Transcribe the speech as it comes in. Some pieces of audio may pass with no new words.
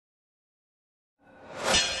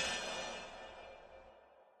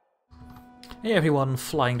Hey everyone,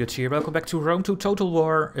 Flying Dutch here. Welcome back to Round 2 Total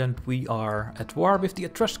War, and we are at war with the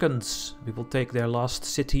Etruscans. We will take their last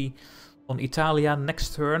city on Italia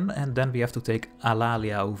next turn, and then we have to take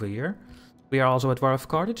Alalia over here. We are also at war with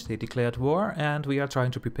Carthage. They declared war, and we are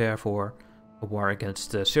trying to prepare for a war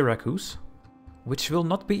against Syracuse, which will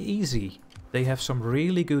not be easy. They have some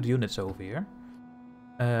really good units over here.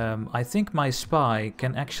 I think my spy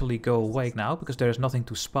can actually go away now, because there is nothing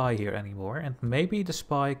to spy here anymore. And maybe the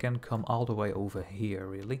spy can come all the way over here,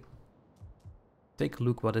 really. Take a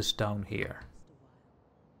look what is down here.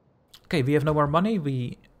 Okay, we have no more money.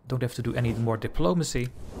 We don't have to do any more diplomacy.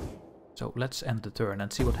 So let's end the turn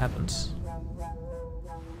and see what happens.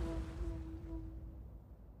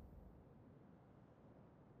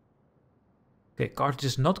 Okay, Carthage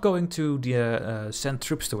is not going to send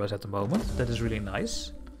troops to us at the moment. That is really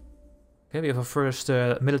nice. Okay, we have a first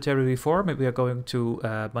military reform. We are going to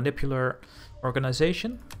manipular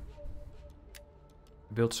organization.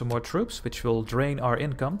 Build some more troops, which will drain our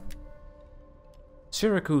income.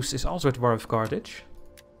 Syracuse is also at war with Carthage.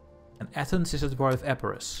 And Athens is at war with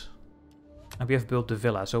Epirus. And we have built the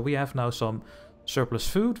villa. So we have now some surplus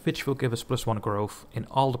food, which will give us +1 growth in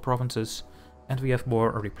all the provinces. And we have more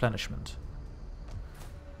replenishment.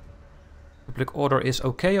 Public order is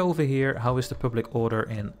okay over here. How is the public order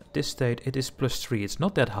in this state? It is +3. It's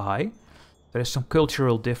not that high. There is some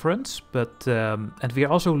cultural difference, but and we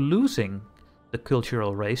are also losing the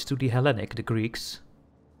cultural race to the Hellenic, the Greeks,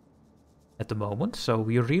 at the moment. So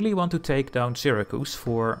we really want to take down Syracuse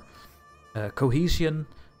for cohesion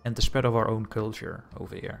and the spread of our own culture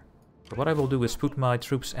over here. So what I will do is put my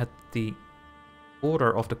troops at the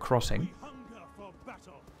order of the crossing,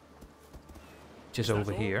 which is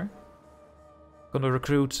over here. Gonna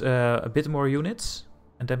recruit a bit more units,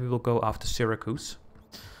 and then we will go after Syracuse.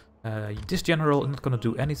 This general is not gonna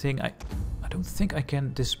do anything. I don't think I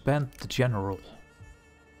can disband the general.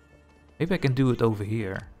 Maybe I can do it over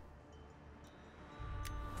here.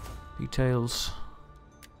 Details.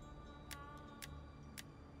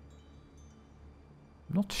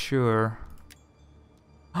 Not sure.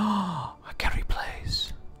 Oh, I can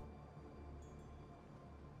replace.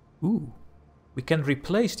 Ooh. We can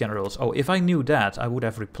replace generals. Oh, if I knew that, I would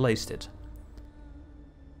have replaced it.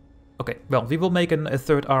 Okay, well, we will make a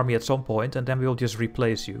third army at some point, and then we will just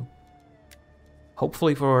replace you.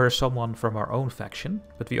 Hopefully for someone from our own faction,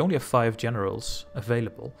 but we only have 5 generals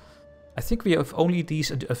available. I think we have only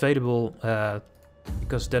these available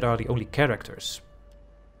because that are the only characters.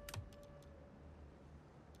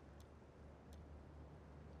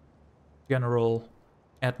 General,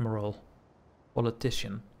 admiral,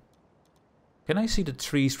 politician. Can I see the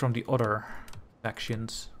trees from the other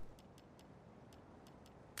factions?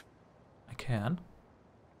 I can.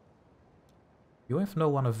 You have no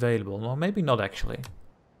one available. No, maybe not actually.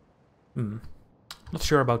 Not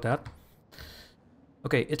sure about that.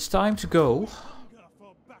 Okay, it's time to go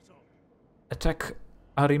attack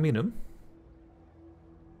Ariminum.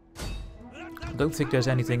 Don't think there's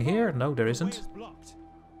anything here. No, there isn't.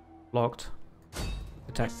 Blocked.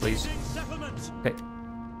 Attack, please. Okay.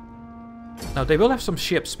 Now they will have some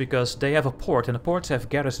ships because they have a port, and the ports have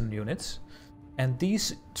garrison units. And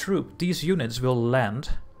these units will land,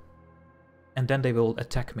 and then they will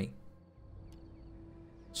attack me.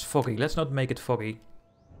 It's foggy. Let's not make it foggy.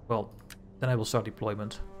 Well, then I will start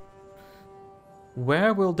deployment.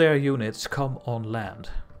 Where will their units come on land?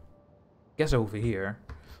 Guess over here.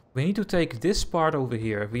 We need to take this part over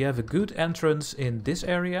here. We have a good entrance in this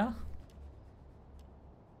area.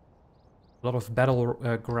 A lot of battle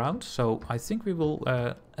ground, so I think we will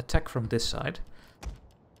attack from this side.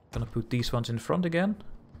 Gonna put these ones in front again.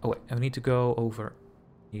 Oh wait, I need to go over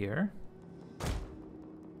here.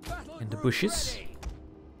 In the bushes.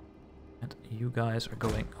 And you guys are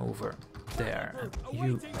going over there. And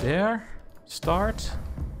you there. Start.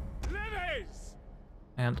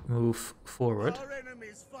 And move forward.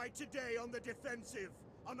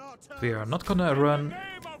 We are not gonna run,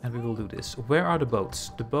 and we will do this. Where are the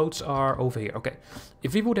boats? The boats are over here. Okay,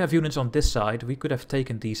 if we would have units on this side, we could have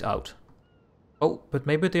taken these out. Oh, but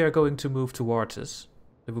maybe they are going to move towards us.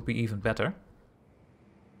 That would be even better.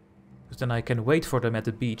 Because then I can wait for them at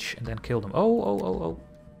the beach and then kill them. Oh.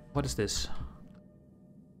 What is this?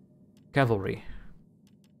 Cavalry.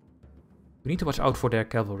 We need to watch out for their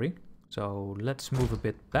cavalry. So let's move a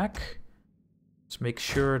bit back. Let's make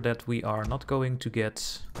sure that we are not going to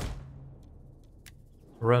get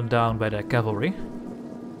run down by the cavalry.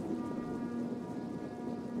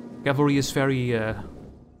 Cavalry is very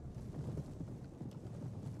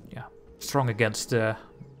strong against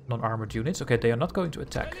non-armored units. Okay, they are not going to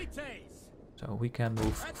attack. So we can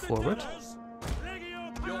move forward.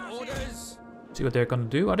 See what they're gonna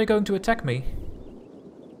do. Are they going to attack me?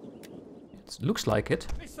 It looks like it.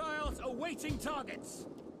 Missiles awaiting targets.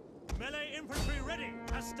 Melee infantry ready.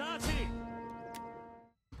 Has started.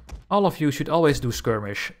 All of you should always do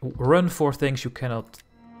skirmish. Run for things you cannot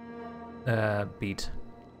beat.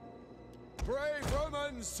 Brave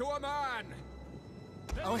Romans to a man!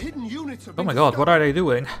 Our hidden units have Oh my god, what are they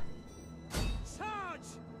doing? Charge!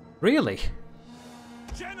 Really?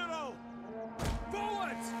 General!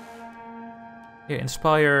 Forward! Here,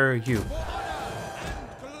 inspire you. For honor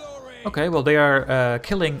and glory! Okay, well they are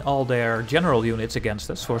killing all their general units against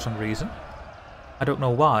us for some reason. I don't know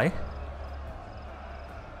why.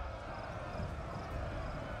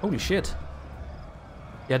 Holy shit.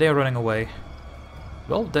 Yeah, they're running away.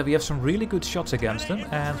 Well, then we have some really good shots against them,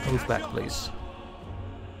 and move back, please.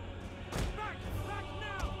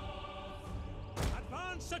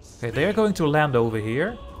 Okay, they're going to land over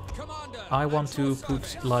here. Commander, I want to at your put,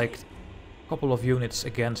 service. like, a couple of units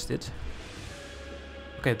against it.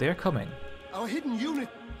 Okay, they're coming. Our hidden unit.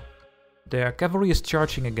 Their cavalry is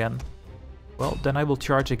charging again. Well, then I will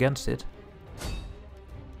charge against it.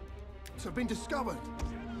 Have been discovered.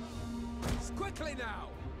 Quickly now.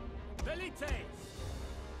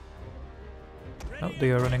 No,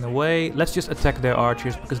 they are running away. Let's just attack their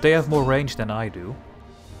archers, because they have more range than I do.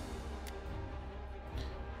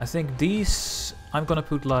 I think these... I'm gonna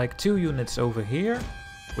put like 2 units over here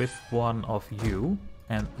with one of you.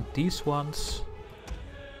 And these ones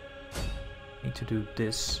need to do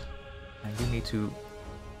this. And you need to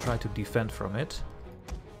try to defend from it.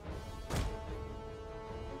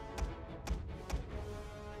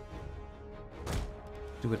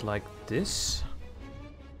 Do it like this.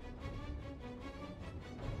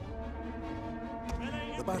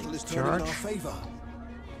 The battle is turning in our favor.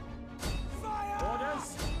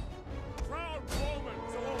 Orders! Proud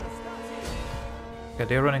Romans all starting. Okay,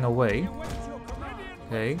 they're running away. Await your command.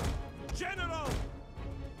 Okay, General!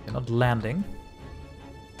 they're not landing.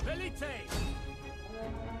 Milite!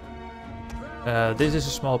 This is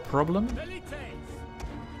a small problem, Milite!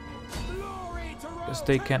 Glory to because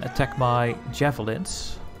they can attack my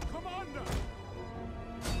javelins. Commander!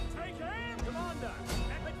 Take aim! Commander!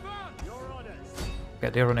 Advance! Your orders! Okay,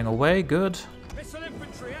 they're running away, good. Missile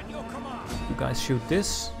infantry at your command! You guys shoot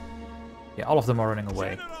this. Yeah, all of them are running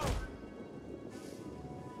away. General!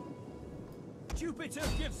 Jupiter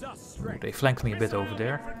gives us Ooh, strength. they flanked me a bit over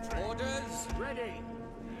there. Orders. Ready!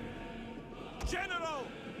 General!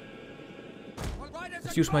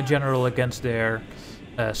 Let's use my general against their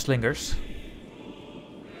slingers.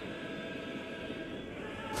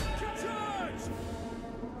 Charge!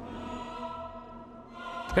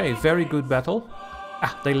 Okay, very good battle.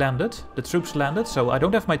 Ah, they landed. The troops landed, so I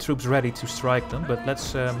don't have my troops ready to strike them, but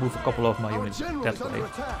let's move a couple of my Our units general that is under way.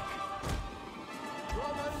 attack.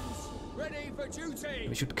 Romans, ready for duty.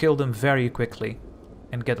 We should kill them very quickly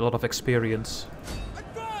and get a lot of experience.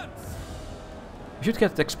 Advance! We should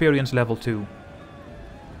get experience level 2.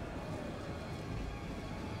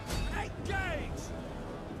 Engage!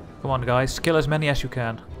 Come on guys, kill as many as you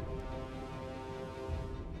can.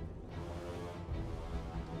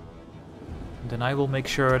 Then I will make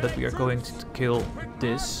sure that we are going to kill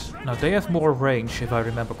this. Now they have more range, if I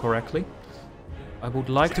remember correctly. I would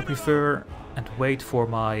like to prefer and wait for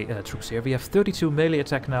my troops here. We have 32 melee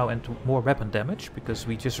attack now and more weapon damage, because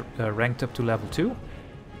we just ranked up to level 2.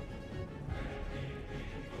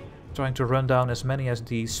 Trying to run down as many as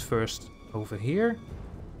these first over here.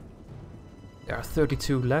 There are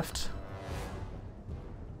 32 left.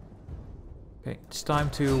 Okay, it's time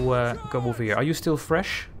to go over here. Are you still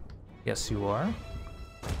fresh? Yes, you are.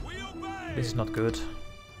 We obey! This is not good.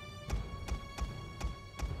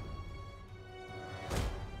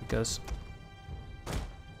 Because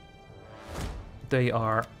they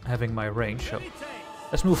are having my range, so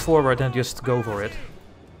let's move forward and just go for it.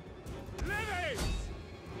 Living!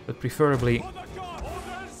 But preferably For the god!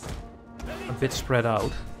 Orders! a bit spread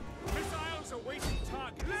out. Missiles awaiting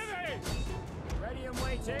target! Living! Ready and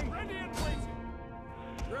waiting! Ready and waiting!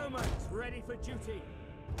 Romans ready for duty!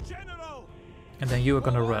 General! And then you are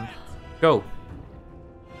gonna run. Go!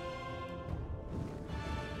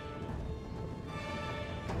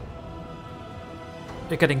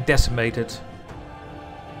 They're getting decimated.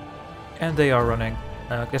 And they are running.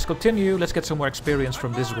 Let's continue, let's get some more experience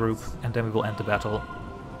from this group, and then we will end the battle.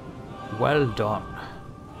 Well done.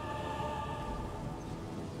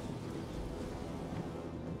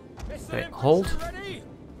 Okay, hold. Ready?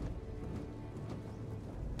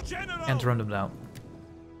 General! And run them down.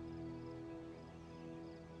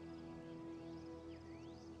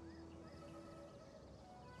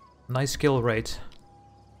 Nice kill rate.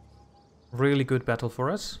 Really good battle for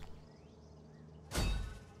us.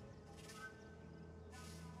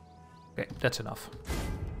 that's enough.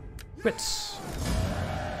 Quits.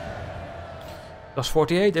 Lost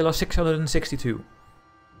 48, they lost 662.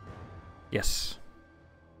 Yes.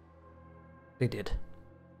 They did.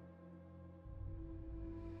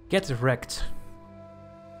 Get wrecked.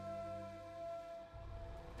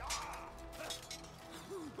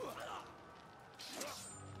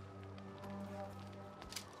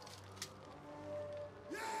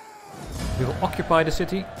 We will occupy the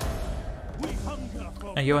city.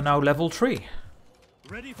 And you are now level 3.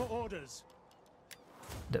 Ready for orders.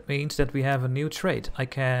 That means that we have a new trait. I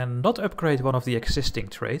cannot upgrade one of the existing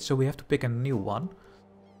traits, so we have to pick a new one.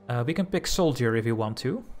 We can pick soldier if you want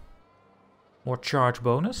to. More charge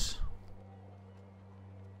bonus.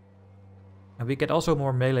 And we get also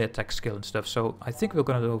more melee attack skill and stuff, so I think we're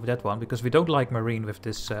gonna go with that one, because we don't like marine with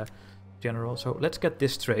this general. So let's get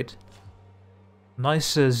this trait.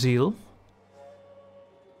 Nice zeal.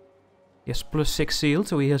 Yes, +6 zeal,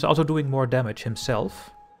 so he is also doing more damage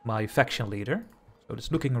himself, my faction leader. So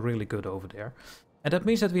it's looking really good over there. And that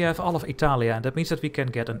means that we have all of Italia, and that means that we can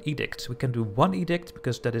get an edict. We can do 1 edict,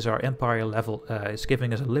 because that is our empire level, is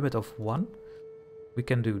giving us a limit of 1. We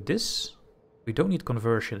can do this. We don't need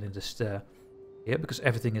conversion in this here, because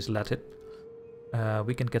everything is Latin.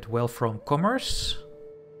 We can get wealth from commerce.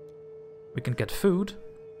 We can get food.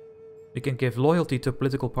 We can give loyalty to a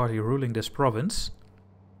political party ruling this province.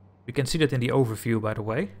 We can see that in the overview, by the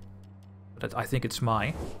way. But I think it's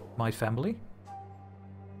my family.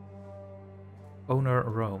 Owner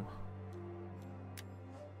Rome.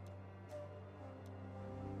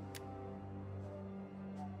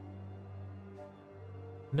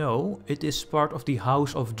 No, it is part of the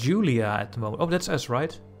House of Julia at the moment. Oh, that's us,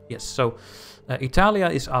 right? Yes, so Italia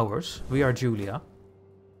is ours. We are Julia.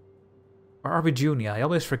 Or are we Junia? I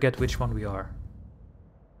always forget which one we are.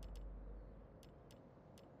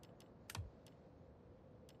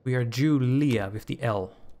 We are Julia with the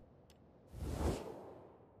L.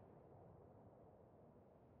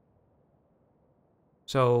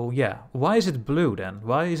 So yeah, why is it blue then?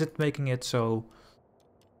 Why is it making it so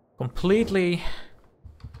completely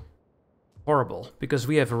horrible? Because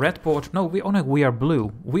we have red port. No, we are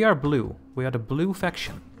blue. We are blue. We are the blue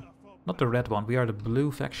faction. Not the red one, we are the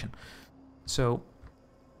blue faction. So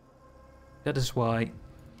that is why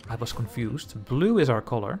I was confused. Blue is our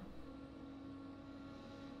color.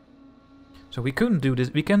 So we couldn't do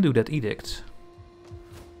this. We can do that edict.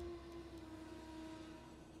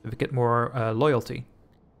 We get more loyalty.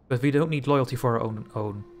 But we don't need loyalty for our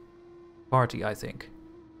own party, I think.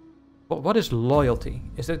 What is loyalty?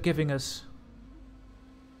 Is that giving us...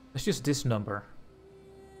 It's just this number.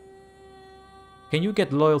 Can you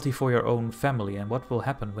get loyalty for your own family? And what will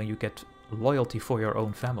happen when you get loyalty for your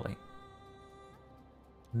own family?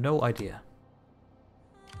 No idea.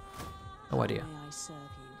 No idea.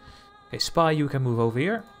 Okay, spy, you can move over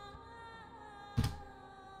here.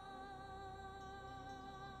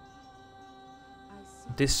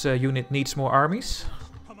 This unit needs more armies.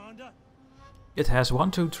 It has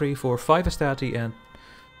 1, 2, 3, 4, 5 Astati and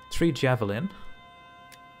 3 Javelin.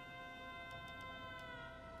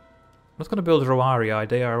 I'm not gonna build Roarii,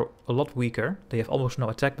 they are a lot weaker. They have almost no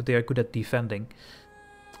attack, but they are good at defending.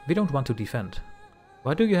 We don't want to defend.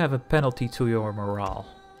 Why do you have a penalty to your morale?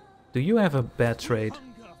 Do you have a bad trade?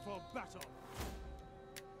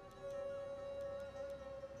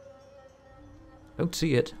 Don't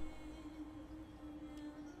see it.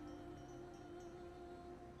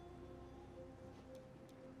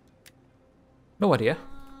 No idea.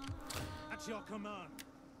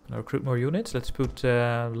 Gonna recruit more units. Let's put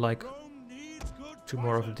like 2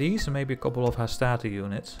 more of these and maybe a couple of Hastati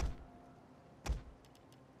units.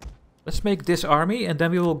 Let's make this army and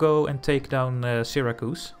then we will go and take down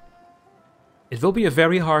Syracuse. It will be a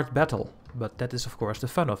very hard battle, but that is of course the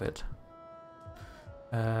fun of it.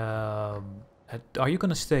 Are you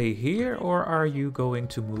gonna stay here or are you going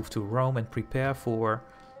to move to Rome and prepare for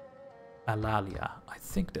Alalia? I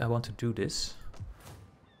think I want to do this.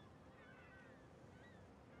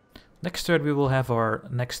 Next turn we will have our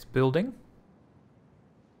next building.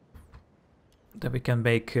 Then we can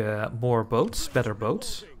make more boats, better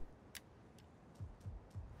boats.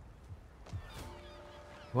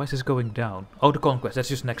 Why is this going down? Oh, the conquest, that's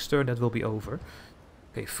just next turn, that will be over.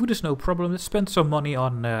 Okay, food is no problem. Let's spend some money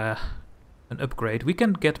on an upgrade. We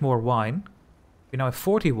can get more wine. We now have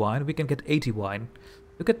 40 wine, we can get 80 wine.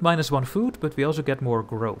 We get -1 food, but we also get more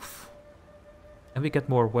growth. And we get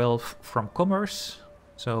more wealth from commerce.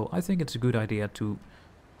 So I think it's a good idea to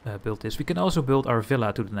build this. We can also build our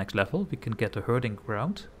villa to the next level. We can get a herding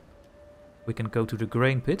ground. We can go to the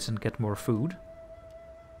grain pits and get more food.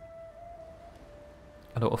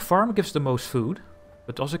 Although a farm gives the most food.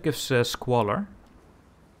 But also gives squalor.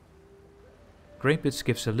 Grain pits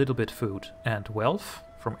gives a little bit food and wealth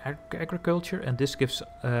from agriculture, and this gives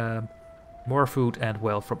more food and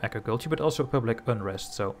wealth from agriculture, but also public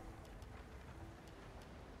unrest, so...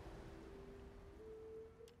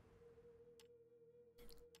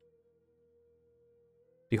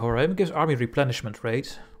 The Horaim gives army replenishment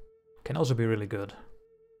rate. Can also be really good.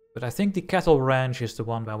 But I think the cattle ranch is the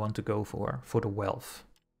one I want to go for the wealth.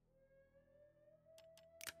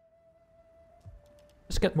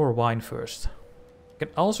 Let's get more wine first. Can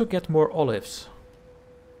also get more olives.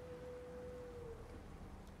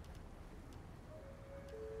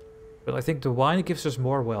 But I think the wine gives us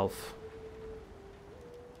more wealth.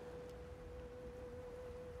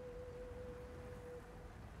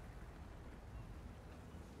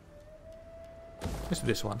 Let's do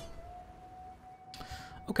this one.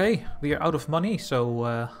 Okay, we are out of money,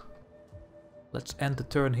 so let's end the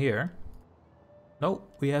turn here. No,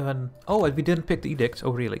 we haven't... Oh, we didn't pick the edict.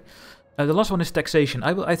 Oh, really? The last one is taxation.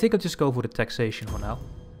 I think I'll just go for the taxation for now.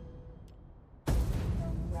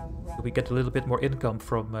 So we get a little bit more income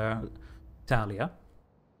from Italia.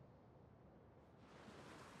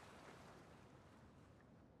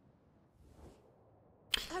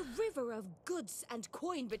 Of goods and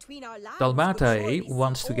coin between our lands. Dalmata A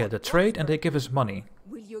wants to get a trade and they give us money.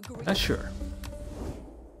 Will you agree? Sure.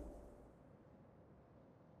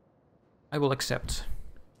 I will accept.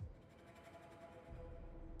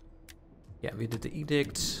 Yeah, we did the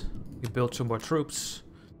edict. We built some more troops.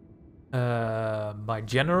 My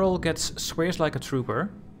general swears like a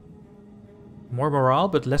trooper. More morale,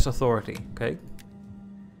 but less authority. Okay.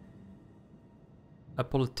 A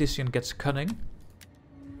politician gets cunning.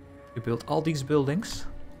 We built all these buildings.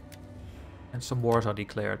 And some wars are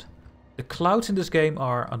declared. The clouds in this game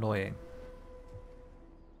are annoying.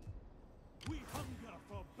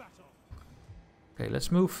 Okay, let's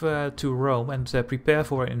move to Rome and prepare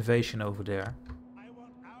for an invasion over there.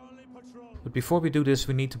 But before we do this,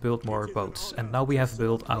 we need to build more boats. And now we have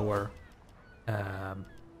built our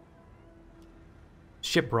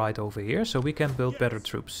shipwright over here, so we can build better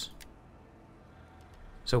troops.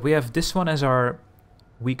 So we have this one as our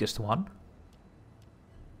weakest one.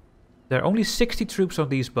 There are only 60 troops on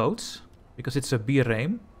these boats, because it's a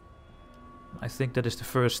bireme. I think that is the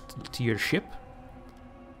first tier ship.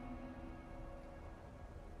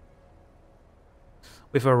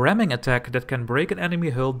 With a ramming attack that can break an enemy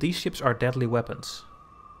hull, these ships are deadly weapons.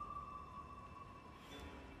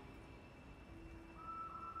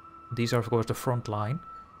 These are of course the front line.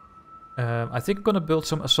 I think I'm gonna build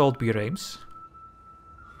some assault biremes.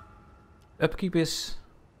 Upkeep is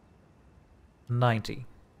 90.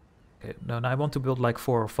 Okay, no, I want to build like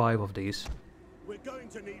 4 or 5 of these. We're going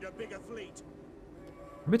to need a bigger fleet.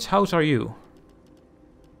 Which house are you?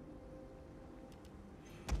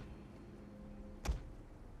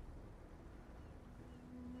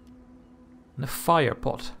 And a fire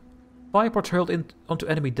pot. Fire pots hurled onto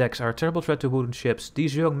enemy decks are a terrible threat to wooden ships.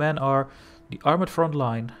 These young men are the armored front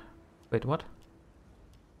line. Wait, what?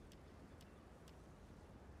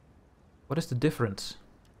 What is the difference?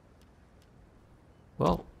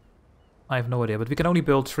 Well, I have no idea, but we can only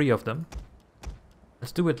build 3 of them.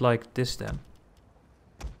 Let's do it like this then.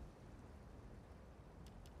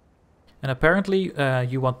 And apparently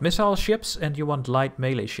you want missile ships and you want light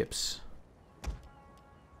melee ships.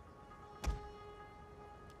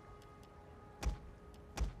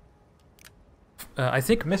 I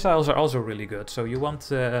think missiles are also really good, so you want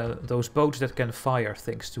those boats that can fire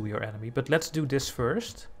things to your enemy. But let's do this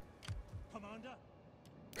first.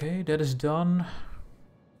 Okay, that is done.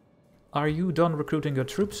 Are you done recruiting your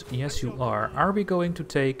troops? Yes, you are. Are we going to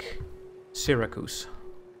take Syracuse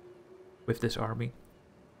with this army?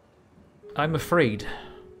 I'm afraid.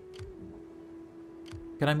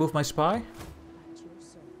 Can I move my spy?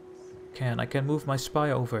 I can move my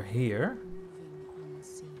spy over here.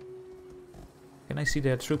 Can I see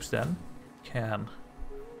their troops then? Can.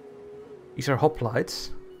 These are hoplites.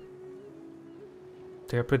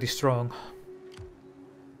 They're pretty strong.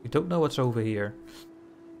 We don't know what's over here.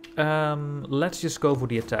 Let's just go for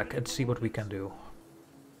the attack and see what we can do.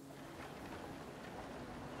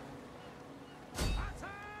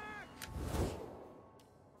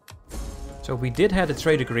 So we did have a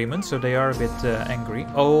trade agreement, so they are a bit angry.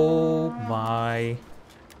 Oh my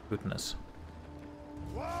goodness.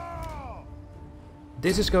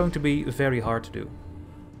 This is going to be very hard to do.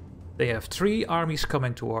 They have 3 armies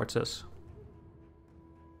coming towards us.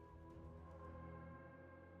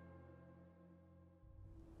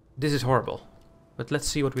 This is horrible. But let's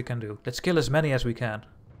see what we can do. Let's kill as many as we can.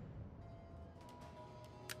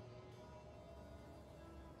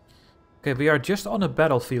 Okay, we are just on a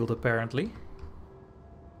battlefield apparently.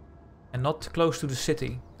 And not close to the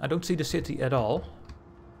city. I don't see the city at all.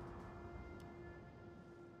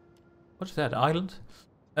 What's that, island?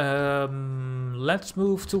 Let's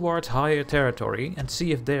move towards higher territory and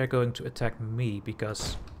see if they're going to attack me,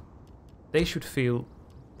 because they should feel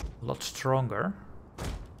a lot stronger.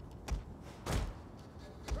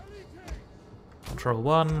 Control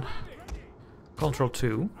 1, Control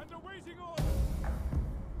 2.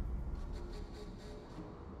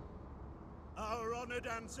 Our honored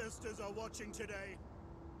ancestors are watching today.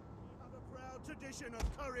 We have a proud tradition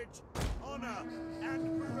of courage, honor,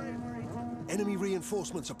 and bravery. Enemy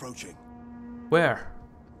reinforcements approaching. Where?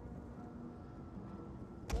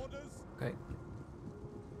 Orders. Okay.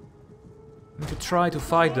 Need to try to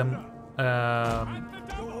fight them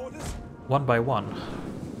one by one.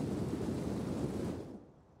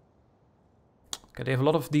 Okay, they have a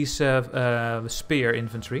lot of these spear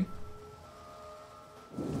infantry.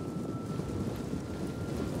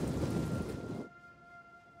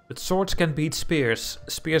 But swords can beat spears.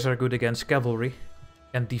 Spears are good against cavalry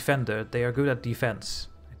and defender. They are good at defense.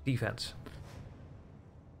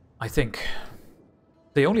 I think.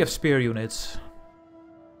 They only have spear units.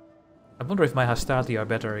 I wonder if my Hastati are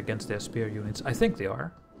better against their spear units. I think they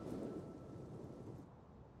are.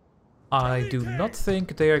 I do not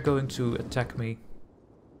think they are going to attack me.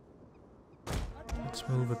 Let's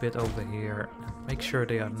move a bit over here and make sure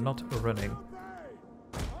they are not running.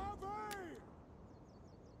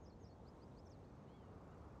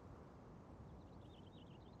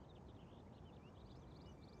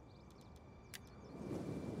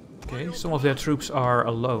 Okay, some of their troops are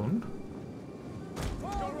alone.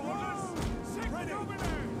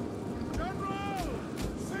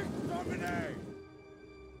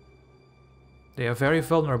 They are very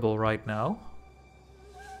vulnerable right now.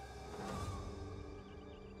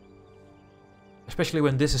 Especially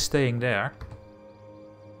when this is staying there.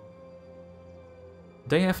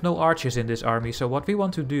 They have no archers in this army, so what we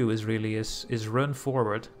want to do is really is run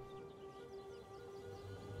forward.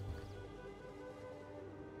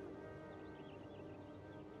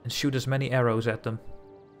 And shoot as many arrows at them.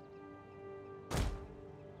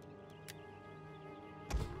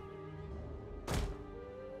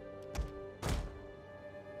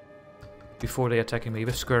 Before they attacking me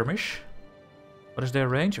with skirmish. What is their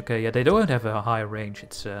range? Okay, yeah, they don't have a high range.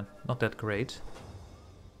 It's not that great.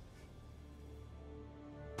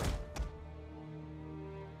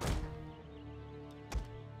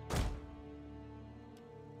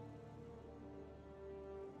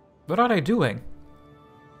 What are they doing?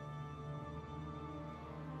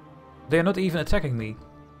 They are not even attacking me.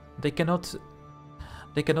 They cannot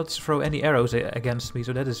throw any arrows against me,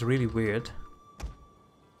 so that is really weird.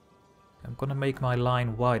 I'm gonna make my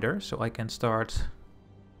line wider so I can start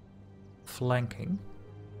flanking.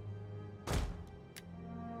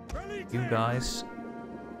 You guys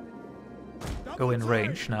go in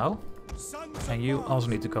range now. And you also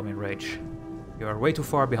need to come in range. You are way too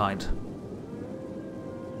far behind.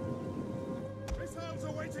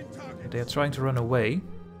 They are trying to run away,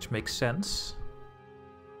 which makes sense.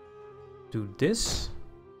 Do this.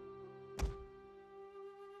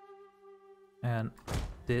 And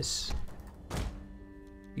this.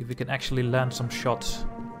 If we can actually land some shots.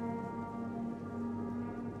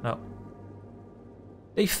 No.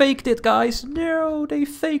 They faked it, guys! No, they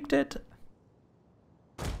faked it!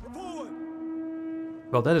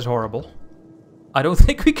 Well, that is horrible. I don't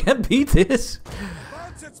think we can beat this.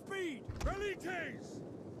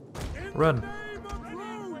 Run.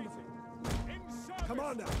 Come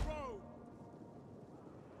on now.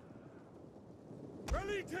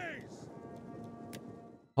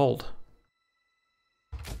 Hold.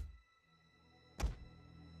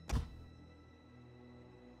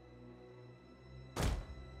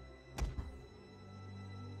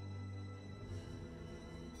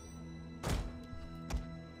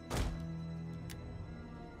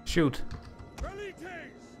 Shoot.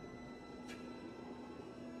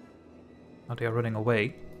 Oh, they are running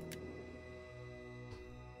away.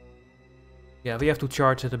 Yeah, we have to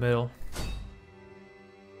charge at the middle.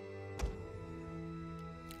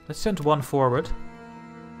 Let's send one forward.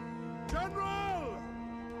 General!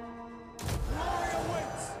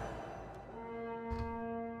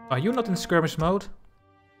 Are you not in skirmish mode?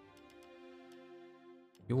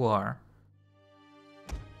 You are.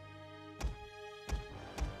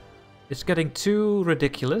 It's getting too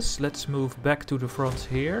ridiculous. Let's move back to the front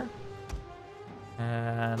here.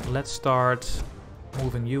 And let's start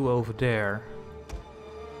moving you over there.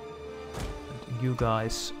 And you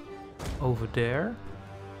guys over there.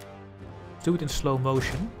 Do it in slow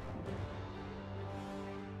motion.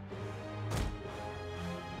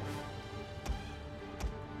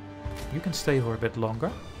 You can stay for a bit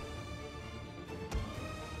longer.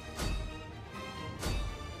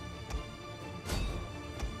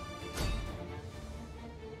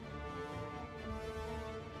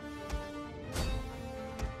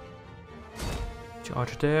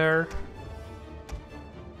 Charge there.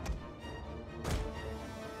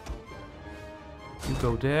 You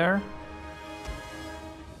go there.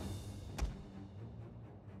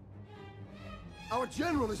 Our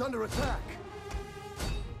general is under attack.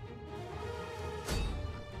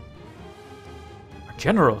 Our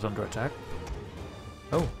general is under attack?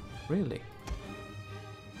 Oh, really?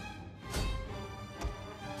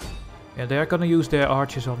 Yeah, they're gonna use their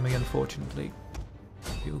archers on me, unfortunately.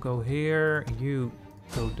 You go here, you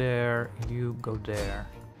go there, you go there.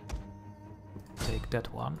 Take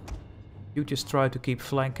that one. You just try to keep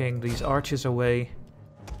flanking these archers away.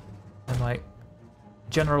 And my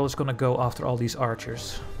general is gonna go after all these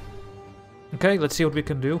archers. Okay, let's see what we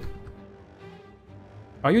can do.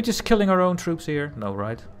 Are you just killing our own troops here? No,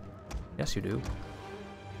 right? Yes, you do.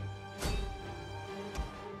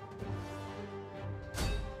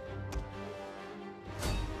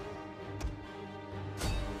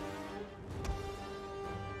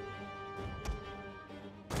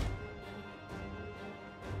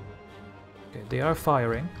 Okay, they are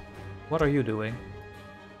firing. What are you doing?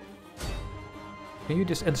 Can you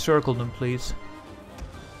just encircle them, please?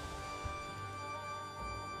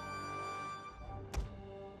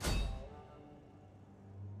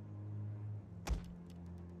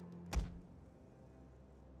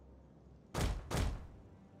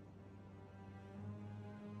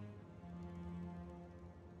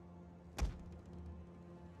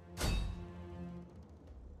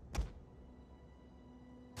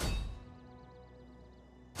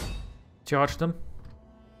 Charge them.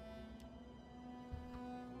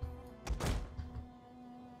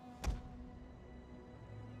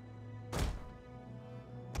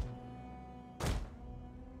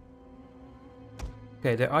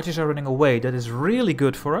 Okay, the archers are running away. That is really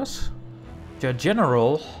good for us. Their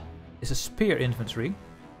general is a spear infantry.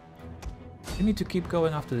 We need to keep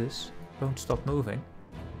going after this. Don't stop moving.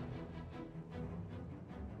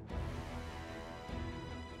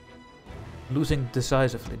 Losing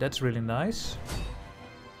decisively, that's really nice.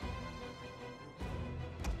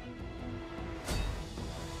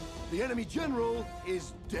 The enemy general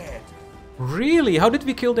is dead. Really? How did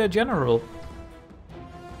we kill their general?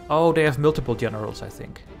 Oh, they have multiple generals, I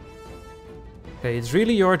think. Okay, it's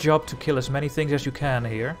really your job to kill as many things as you can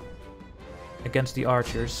here. Against the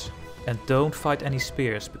archers. And don't fight any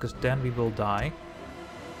spears, because then we will die.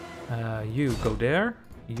 You go there.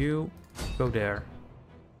 You go there.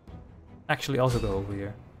 Actually, also go over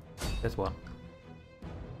here. That one.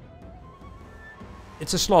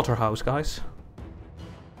 It's a slaughterhouse, guys.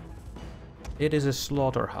 It is a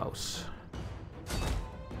slaughterhouse.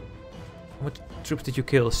 How much troops did you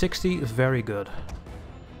kill? 60? Very good.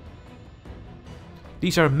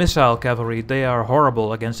 These are missile cavalry. They are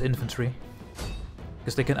horrible against infantry.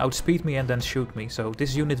 Because they can outspeed me and then shoot me. So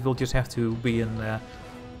this unit will just have to be in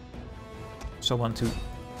someone to...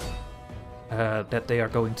 that they are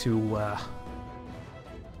going to... a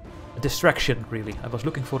distraction, really. I was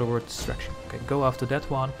looking for the word distraction. Okay, go after that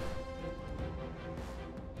one.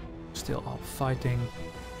 Still all fighting.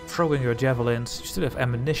 Throwing your javelins. You still have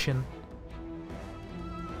ammunition.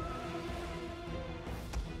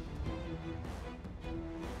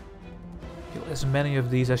 Kill as many of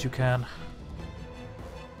these as you can.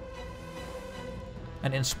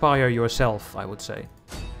 And inspire yourself, I would say.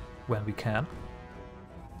 When we can.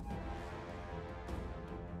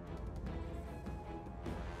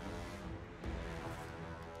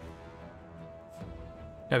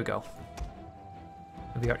 There we go.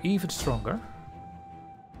 We are even stronger.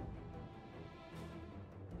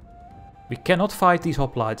 We cannot fight these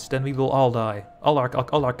hoplites, then we will all die. All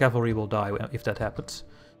our cavalry will die if that happens.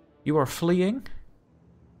 You are fleeing.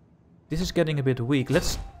 This is getting a bit weak.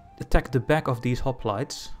 Let's attack the back of these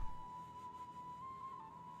hoplites.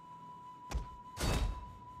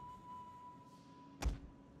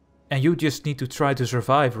 And you just need to try to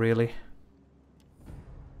survive, really.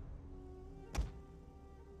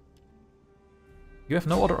 You have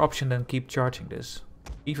no other option than keep charging this,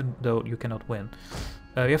 even though you cannot win.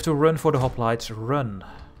 You have to run for the hoplites. Run.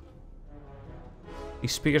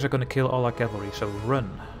 These spears are gonna kill all our cavalry, so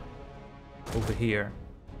run. Over here.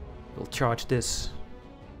 We'll charge this.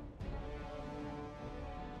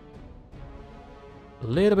 A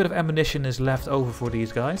little bit of ammunition is left over for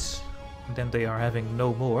these guys. And then they are having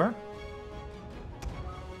no more.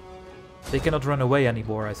 They cannot run away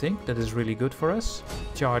anymore, I think. That is really good for us.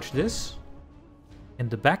 Charge this. In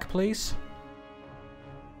the back, please.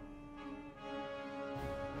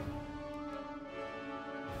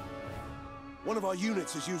 One of our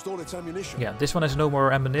units has used all its ammunition. Yeah, this one has no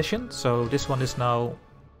more ammunition, so this one is now,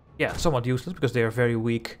 yeah, somewhat useless because they are very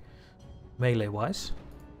weak melee-wise.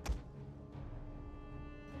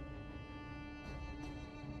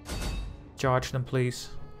 Charge them, please.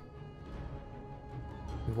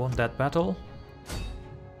 We won that battle.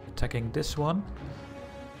 Attacking this one.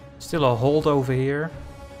 Still a hold over here.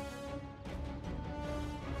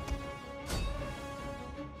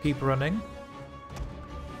 Keep running.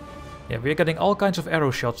 Yeah, we're getting all kinds of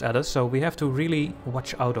arrow shots at us, so we have to really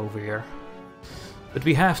watch out over here. But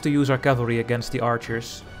we have to use our cavalry against the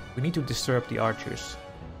archers. We need to disturb the archers.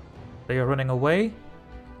 They are running away.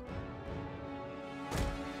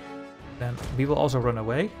 Then we will also run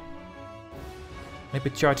away. Maybe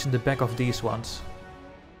charge in the back of these ones.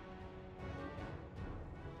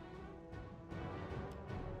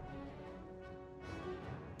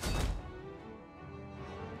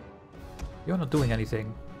 You're not doing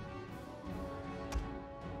anything.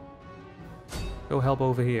 Go help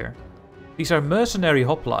over here. These are mercenary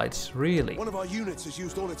hoplites, really. One of our units has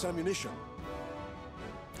used all its ammunition.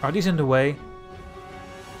 Are these in the way?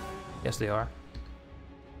 Yes, they are.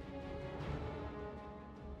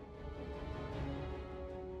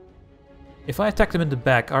 If I attack them in the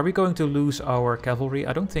back, are we going to lose our cavalry?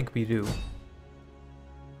 I don't think we do.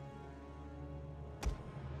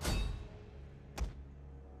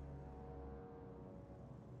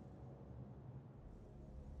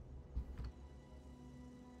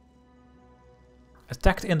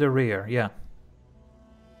 Attacked in the rear, yeah.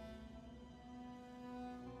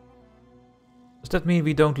 Does that mean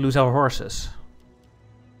we don't lose our horses?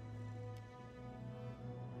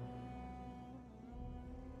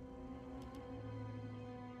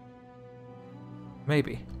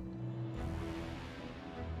 Maybe.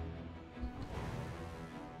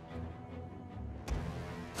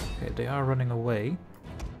 Okay, they are running away.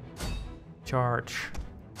 Charge.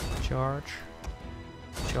 Charge.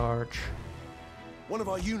 Charge. One of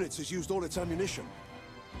our units has used all its ammunition.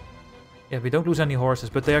 Yeah, we don't lose any horses,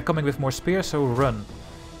 but they are coming with more spears, so run.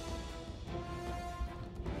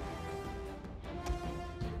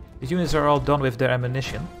 These units are all done with their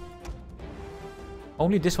ammunition.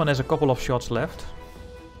 Only this one has a couple of shots left.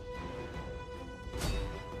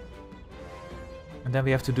 And then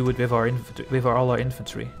we have to do it with all our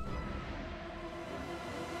infantry.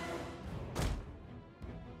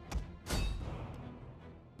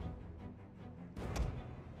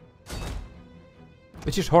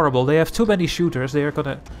 Which is horrible. They have too many shooters. They are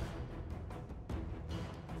gonna...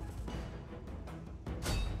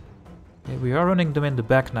 Okay, we are running them in the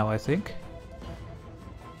back now, I think.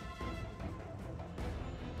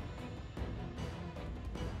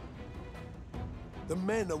 The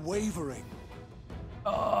men are wavering.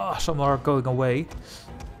 Ah, some are going away.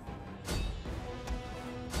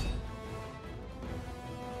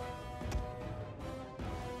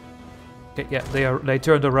 Okay, yeah, they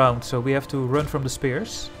turned around, so we have to run from the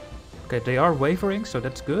spears. Okay, they are wavering, so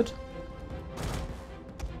that's good.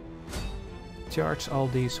 Charge all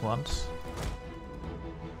these ones.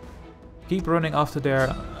 Keep running after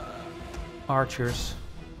their archers.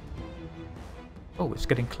 Oh, it's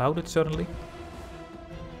getting clouded suddenly.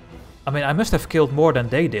 I mean, I must have killed more than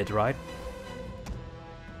they did, right?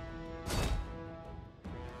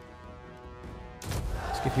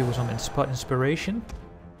 Let's give you some inspiration.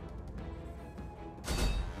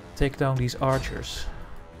 Take down these archers.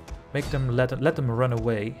 Make them let them run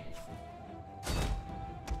away.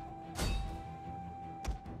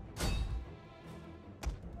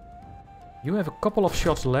 You have a couple of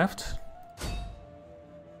shots left.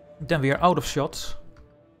 Then we are out of shots.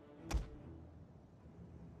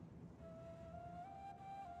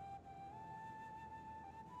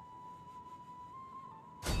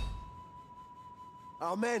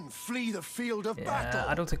 Our men flee the field of battle.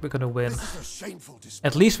 I don't think we're gonna win. This is a shameful display.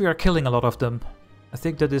 At least we are killing a lot of them. I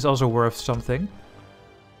think that is also worth something.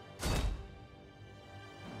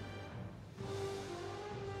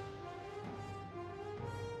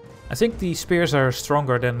 I think the spears are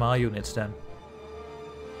stronger than my units then.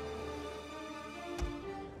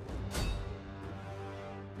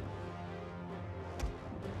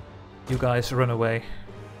 You guys run away.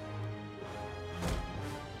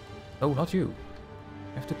 Oh, not you.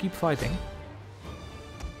 You have to keep fighting.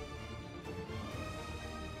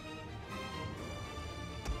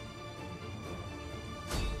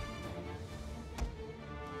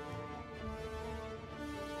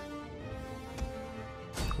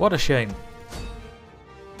 What a shame.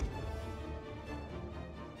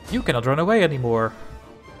 You cannot run away anymore.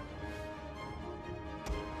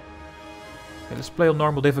 Okay, let's play on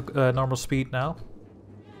normal speed now.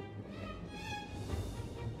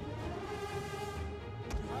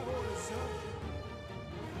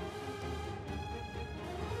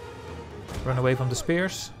 Run away from the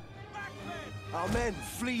spears. Our men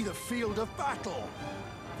flee the field of battle.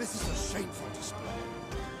 This is a shameful display.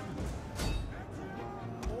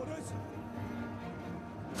 Orders.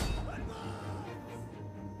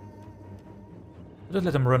 Don't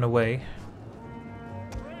let them run away.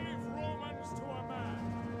 Brave Romans to a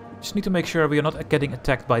man. Just need to make sure we are not getting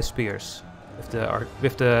attacked by spears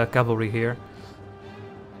with the cavalry here.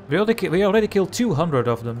 We already killed 200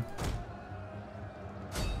 of them.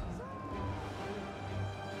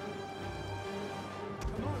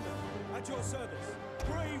 Commander, at your service.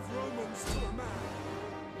 Brave Romans to a man.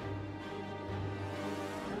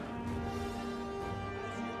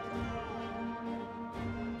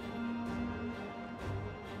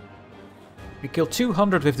 We killed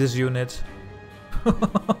 200 with this unit.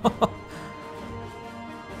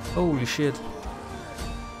 Holy shit.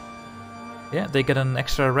 Yeah, they get an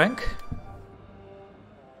extra rank.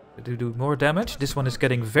 They do more damage. This one is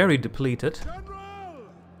getting very depleted. General!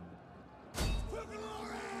 For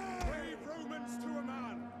glory! Brave Romans to a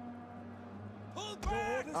man. Pull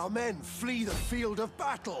back! Our men flee the field of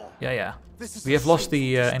battle. Yeah. This is We a have lost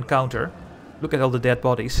the shameful display. encounter. Look at all the dead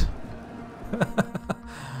bodies.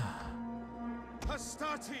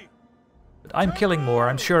 Hastati! But I'm killing more,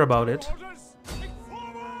 I'm sure about it. Orders! Take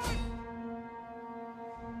forward!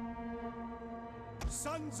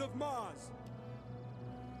 Sons of Mars!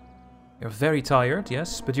 You're very tired,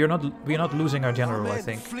 yes, but we're not losing our general, Our I men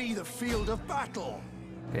think. flee the field of battle.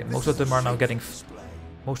 Okay, This most is of them a are now shameful getting display.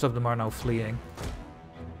 most of them are now fleeing.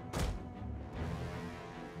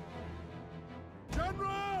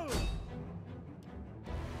 General!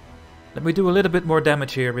 Let me do a little bit more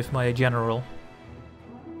damage here with my general.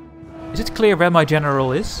 Is it clear where my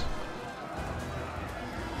general is?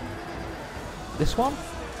 This one?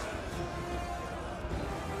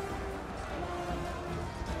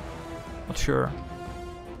 Not sure.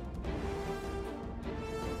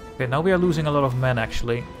 Okay, now we are losing a lot of men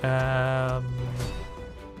actually. And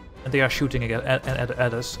they are shooting again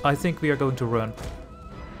at us. I think we are going to run.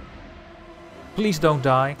 Please don't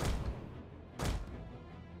die.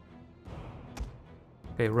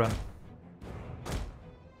 Okay, run.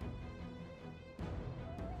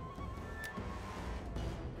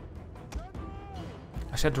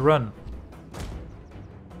 I said run.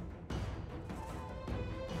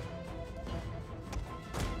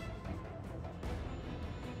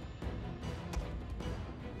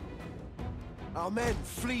 Our men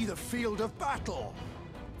flee the field of battle.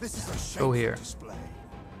 This is a Go shameful here. display.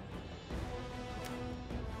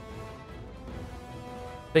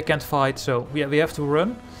 They can't fight, so we have to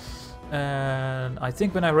run. And I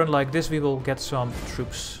think when I run like this, we will get some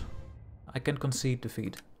troops. I can concede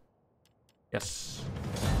defeat. Yes.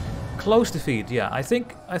 Close defeat, yeah. I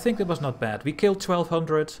think that was not bad. We killed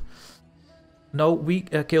 1200. No, we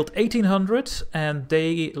killed 1800 and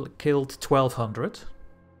they killed 1200.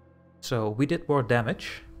 So we did more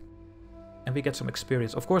damage. And we get some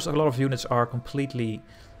experience. Of course, a lot of units are completely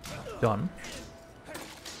done.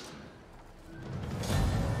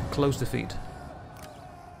 Close defeat.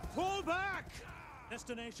 Fall back!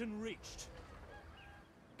 Destination reached.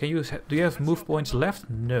 Can you do you have move points left?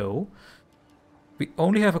 No. We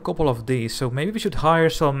only have a couple of these, so maybe we should hire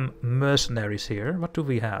some mercenaries here. What do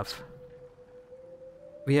we have?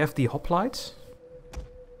 We have the hoplites.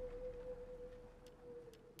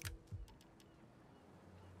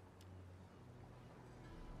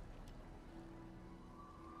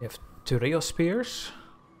 We have treacherous spears.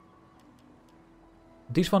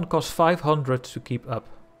 These one cost 500 to keep up.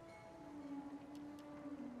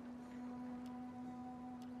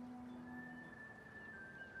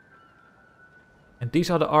 And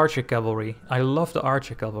these are the archer cavalry. I love the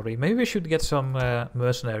archer cavalry. Maybe we should get some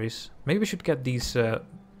mercenaries. Maybe we should get these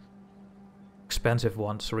expensive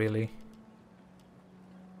ones, really.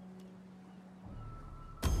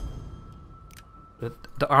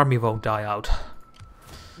 The army won't die out.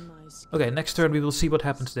 Okay, next turn we will see what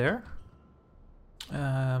happens there.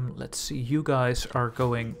 Let's see, you guys are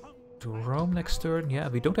going to Rome next turn. Yeah,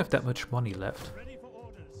 we don't have that much money left. Ready for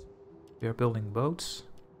orders. We are building boats.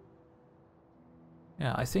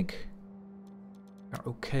 Yeah, I think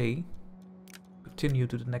we're okay. Continue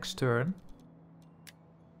to the next turn.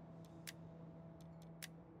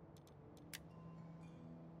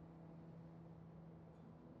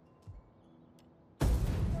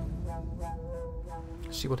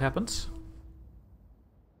 See what happens.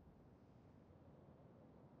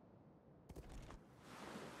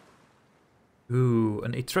 Ooh,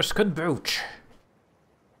 an Etruscan boat.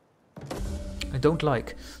 I don't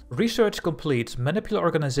like. Research complete. Manipular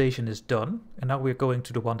organization is done. And now we're going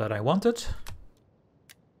to the one that I wanted.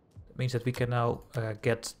 That means that we can now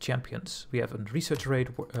get champions. We have a research rate,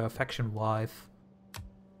 faction wife.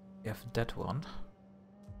 We have that one.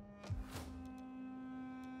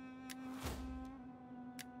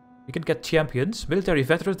 We can get champions. Military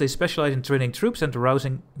veterans, they specialize in training troops and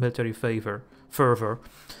arousing military fervor.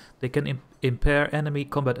 They can impair enemy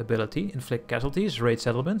combat ability, inflict casualties, raid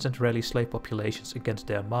settlements, and rally slave populations against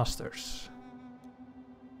their masters.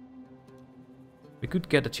 We could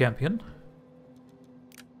get a champion.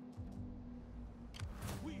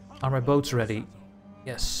 Are my boats ready?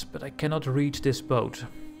 Yes, but I cannot reach this boat.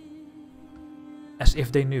 As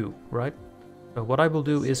if they knew, right? So what I will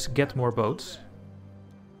do is get more boats.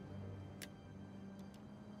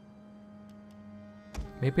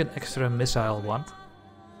 Maybe an extra missile one.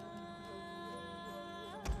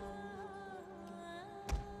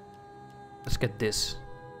 Let's get this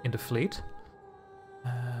in the fleet.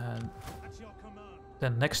 And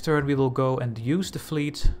then next turn we will go and use the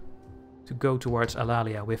fleet to go towards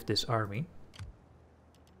Alalia with this army.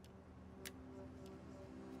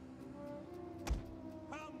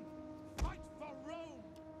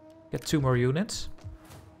 Get 2 more units.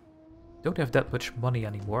 Don't have that much money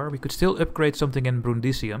anymore. We could still upgrade something in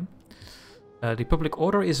Brundisium. The public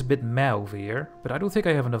order is a bit meh over here, but I don't think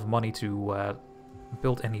I have enough money to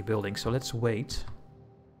build any buildings, so let's wait.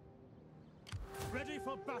 Ready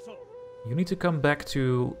for battle. You need to come back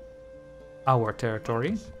to our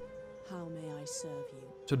territory. How may I serve you?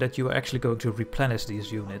 So that you are actually going to replenish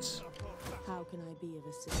these units. How can I be of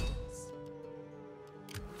assistance?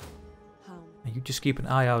 How And you just keep an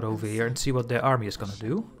eye out over here and see what their army is gonna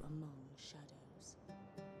do. among shadows?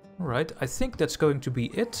 Alright, I think that's going to be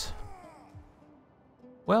it.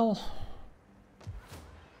 Well...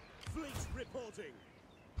 Fleet reporting.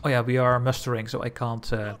 Oh yeah, we are mustering, so I can't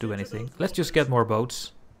do anything. Let's just get more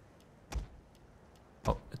boats.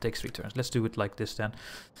 Oh, it takes 3 turns. Let's do it like this then.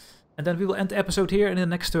 And then we will end the episode here. In the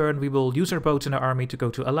next turn, we will use our boats in our army to go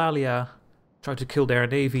to Alalia, try to kill their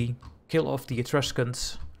navy, kill off the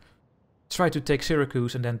Etruscans, try to take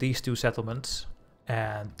Syracuse and then these 2 settlements.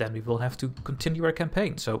 And then we will have to continue our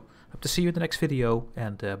campaign. So, hope to see you in the next video,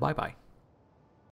 and bye-bye.